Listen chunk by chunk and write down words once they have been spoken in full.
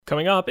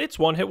Coming up, it's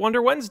One Hit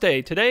Wonder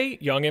Wednesday. Today,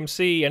 Young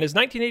MC and his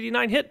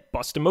 1989 hit,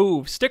 Bust a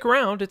Move. Stick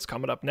around, it's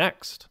coming up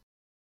next.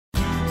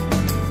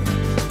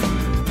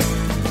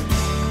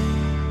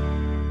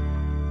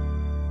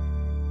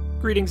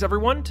 Greetings,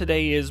 everyone.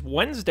 Today is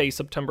Wednesday,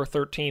 September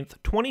 13th,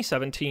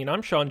 2017.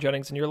 I'm Sean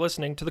Jennings, and you're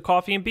listening to the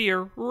Coffee and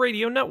Beer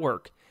Radio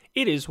Network.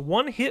 It is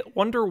One Hit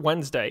Wonder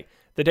Wednesday,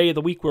 the day of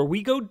the week where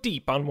we go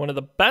deep on one of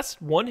the best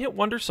one-hit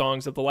wonder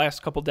songs of the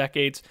last couple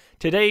decades.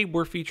 Today,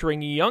 we're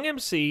featuring Young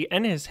MC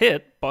and his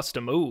hit, Bust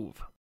a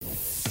Move.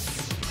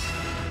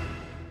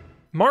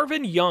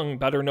 Marvin Young,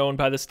 better known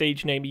by the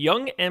stage name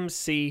Young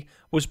MC,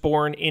 was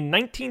born in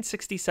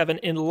 1967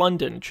 in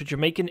London to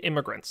Jamaican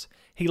immigrants.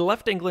 He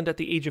left England at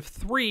the age of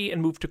 3 and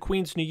moved to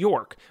Queens, New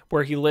York,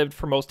 where he lived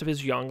for most of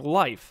his young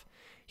life.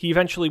 He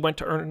eventually went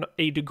to earn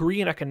a degree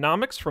in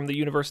economics from the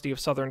University of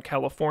Southern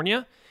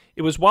California.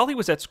 It was while he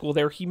was at school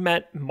there he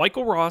met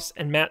Michael Ross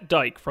and Matt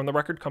Dyke from the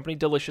record company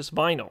Delicious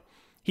Vinyl.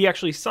 He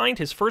actually signed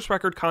his first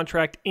record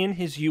contract in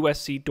his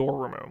USC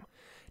dorm room.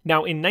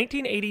 Now, in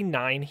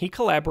 1989, he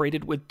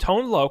collaborated with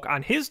Tone Loc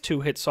on his two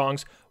hit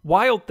songs,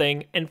 Wild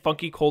Thing and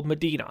Funky Cold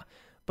Medina.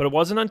 But it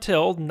wasn't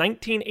until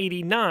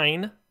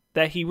 1989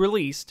 that he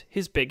released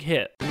his big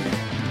hit.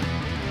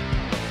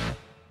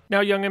 Now,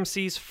 Young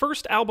MC's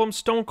first album,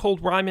 Stone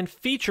Cold Rhymin',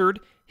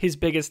 featured his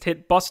biggest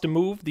hit, Bust a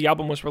Move. The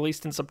album was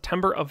released in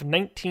September of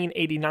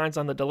 1989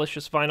 on the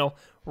Delicious Vinyl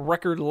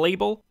record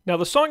label. Now,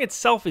 the song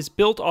itself is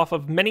built off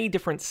of many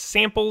different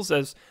samples,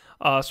 as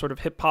sort of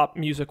hip-hop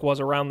music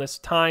was around this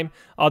time.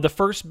 The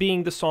first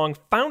being the song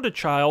Found a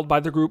Child by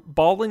the group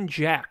Ballin'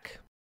 Jack.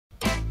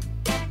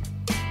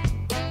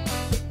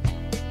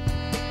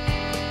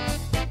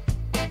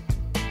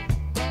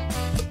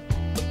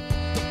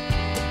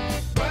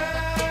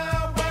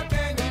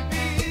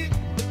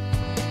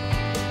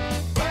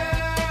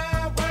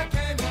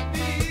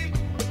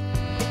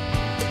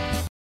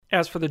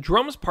 As for the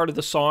drums part of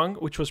the song,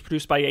 which was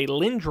produced by a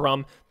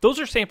LinnDrum, those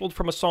are sampled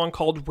from a song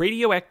called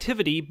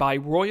Radioactivity by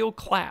Royal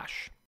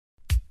Clash.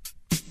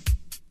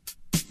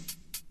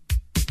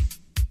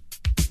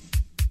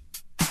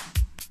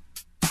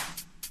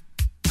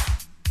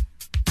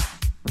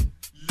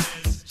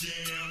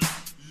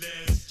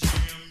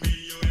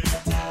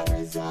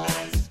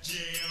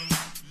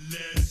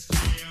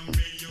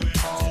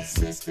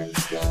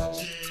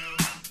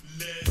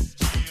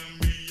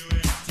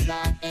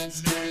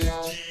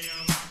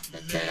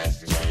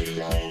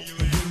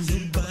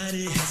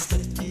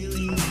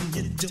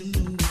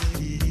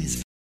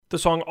 The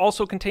song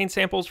also contains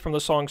samples from the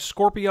song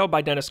Scorpio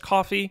by Dennis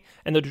Coffey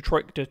and the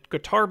Detroit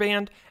Guitar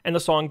Band, and the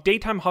song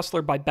Daytime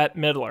Hustler by Bette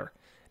Midler.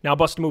 Now,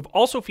 Bust a Move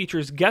also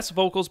features guest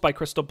vocals by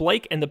Crystal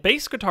Blake, and the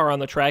bass guitar on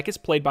the track is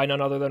played by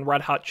none other than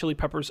Red Hot Chili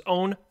Peppers'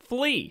 own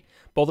Flea,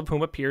 both of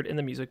whom appeared in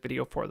the music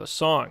video for the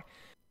song.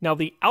 Now,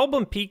 the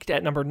album peaked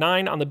at number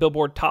 9 on the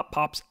Billboard Top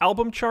Pops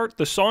album chart.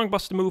 The song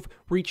Bust a Move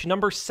reached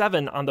number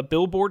 7 on the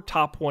Billboard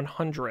Top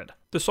 100.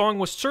 The song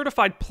was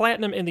certified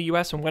platinum in the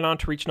US and went on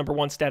to reach number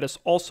 1 status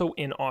also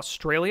in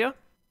Australia.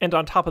 And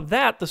on top of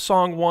that, the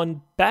song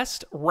won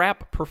Best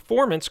Rap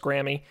Performance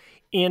Grammy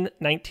in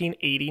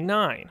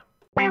 1989.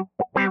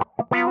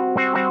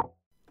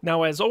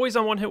 Now, as always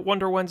on One Hit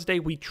Wonder Wednesday,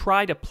 we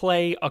try to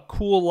play a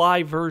cool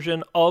live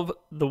version of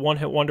the One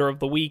Hit Wonder of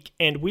the week,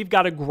 and we've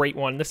got a great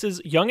one. This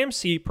is Young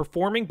MC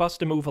performing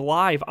Bust a Move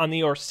live on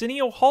the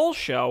Arsenio Hall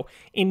show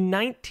in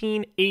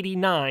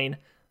 1989.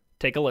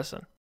 Take a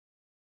listen.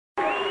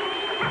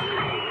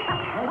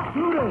 Let's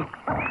do this.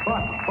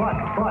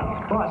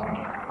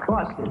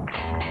 Bust it.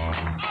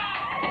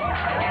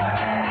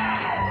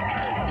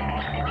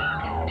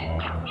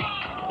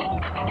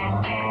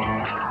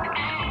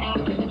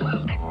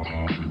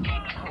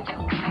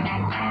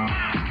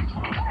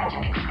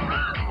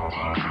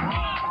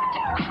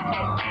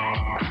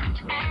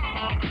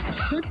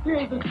 This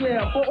here's a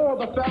jam for all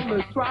the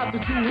fellas. Try to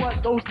do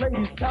what those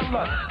ladies tell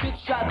us. Get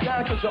shot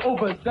down cause you're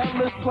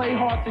overzealous. Play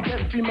hard to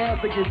get females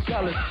to get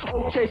jealous.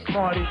 Okay,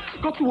 smarty,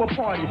 go to a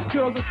party.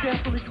 Girls are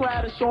scantily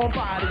clad and showing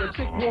body. A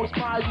chick walks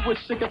by you with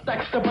chick and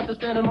sex, but they're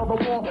standing on the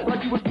wall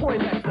like you was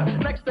Poindexter.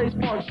 Next day's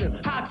function,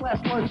 high class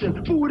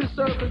luncheon. Food is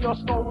served and you're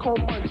stone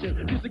cold munching.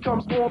 Music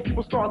comes on,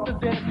 people start to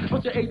dance,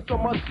 but you ate so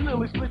much you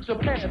nearly split your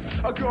pants.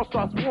 A girl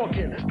starts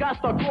walking, guys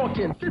start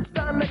talking. Sits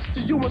down next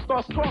to you and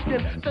starts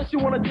talking. Says she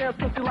wanna dance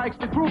cause she likes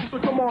the groove, so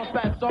come on,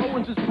 fatso,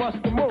 and just bust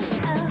the move.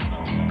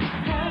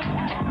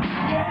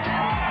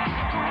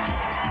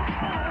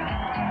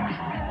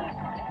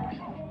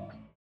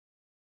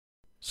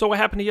 So what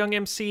happened to Young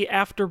MC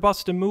after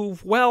Bust a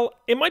Move? Well,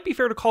 it might be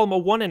fair to call him a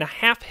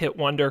 1.5 hit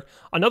wonder.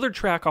 Another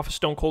track off of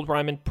Stone Cold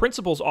Rhymin',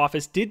 Principal's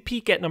Office, did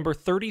peak at number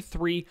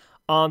 33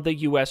 on the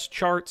US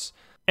charts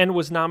and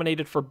was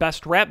nominated for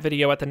Best Rap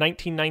Video at the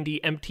 1990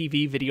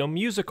 MTV Video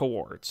Music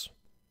Awards.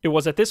 It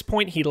was at this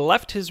point he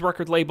left his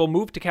record label,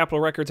 moved to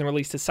Capitol Records, and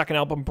released his second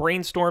album,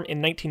 Brainstorm,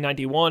 in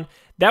 1991.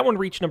 That one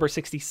reached number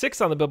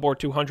 66 on the Billboard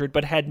 200,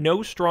 but had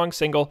no strong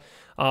single,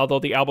 although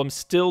the album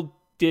still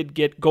did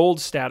get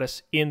gold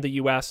status in the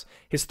US.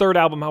 His third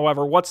album,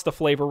 however, What's the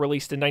Flavor,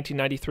 released in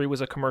 1993, was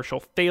a commercial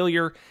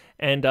failure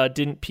and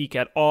didn't peak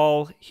at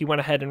all. He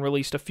went ahead and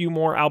released a few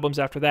more albums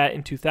after that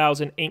in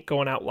 2000, Ain't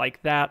Going Out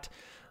Like That.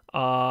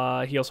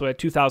 He also had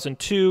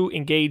 2002,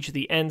 Engage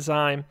the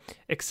Enzyme,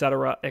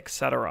 etc.,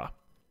 etc.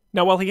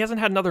 Now, while he hasn't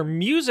had another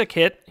music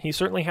hit, he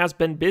certainly has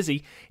been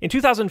busy. In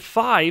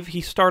 2005, he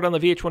starred on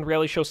the VH1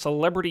 reality show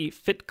Celebrity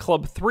Fit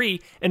Club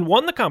 3 and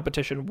won the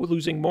competition,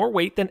 losing more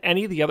weight than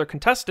any of the other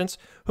contestants,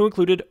 who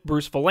included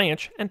Bruce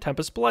Vilanch and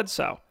Tempest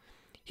Bledsoe.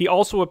 He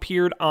also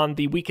appeared on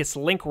the Weakest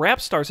Link Rap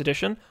Stars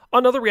edition,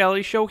 another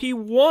reality show he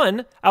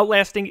won,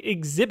 outlasting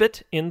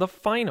Exhibit in the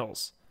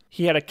finals.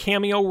 He had a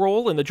cameo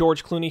role in the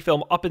George Clooney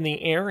film Up in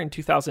the Air in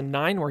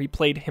 2009, where he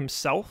played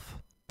himself.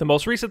 The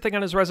most recent thing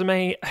on his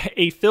resume,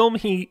 a film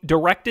he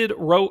directed,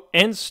 wrote,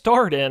 and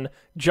starred in,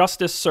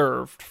 Justice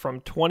Served,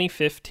 from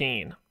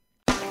 2015.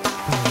 Well,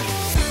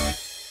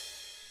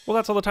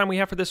 that's all the time we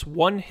have for this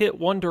One Hit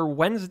Wonder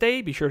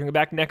Wednesday. Be sure to come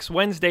back next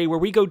Wednesday, where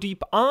we go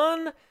deep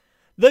on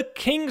The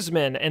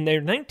Kingsmen and their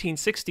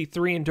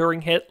 1963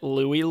 enduring hit,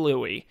 Louie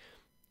Louie.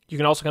 You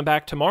can also come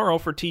back tomorrow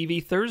for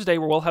TV Thursday,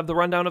 where we'll have the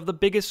rundown of the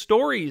biggest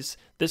stories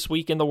this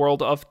week in the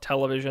world of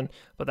television.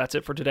 But that's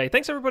it for today.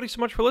 Thanks everybody so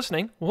much for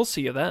listening. We'll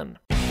see you then.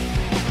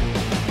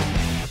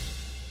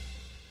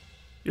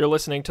 You're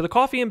listening to the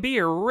Coffee and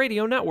Beer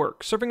Radio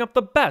Network, serving up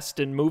the best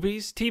in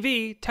movies,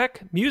 TV,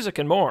 tech, music,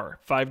 and more,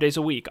 5 days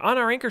a week on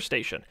our anchor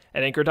station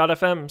at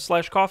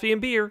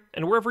anchor.fm/coffeeandbeer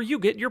and wherever you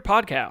get your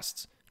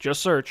podcasts.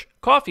 Just search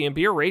Coffee and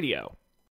Beer Radio.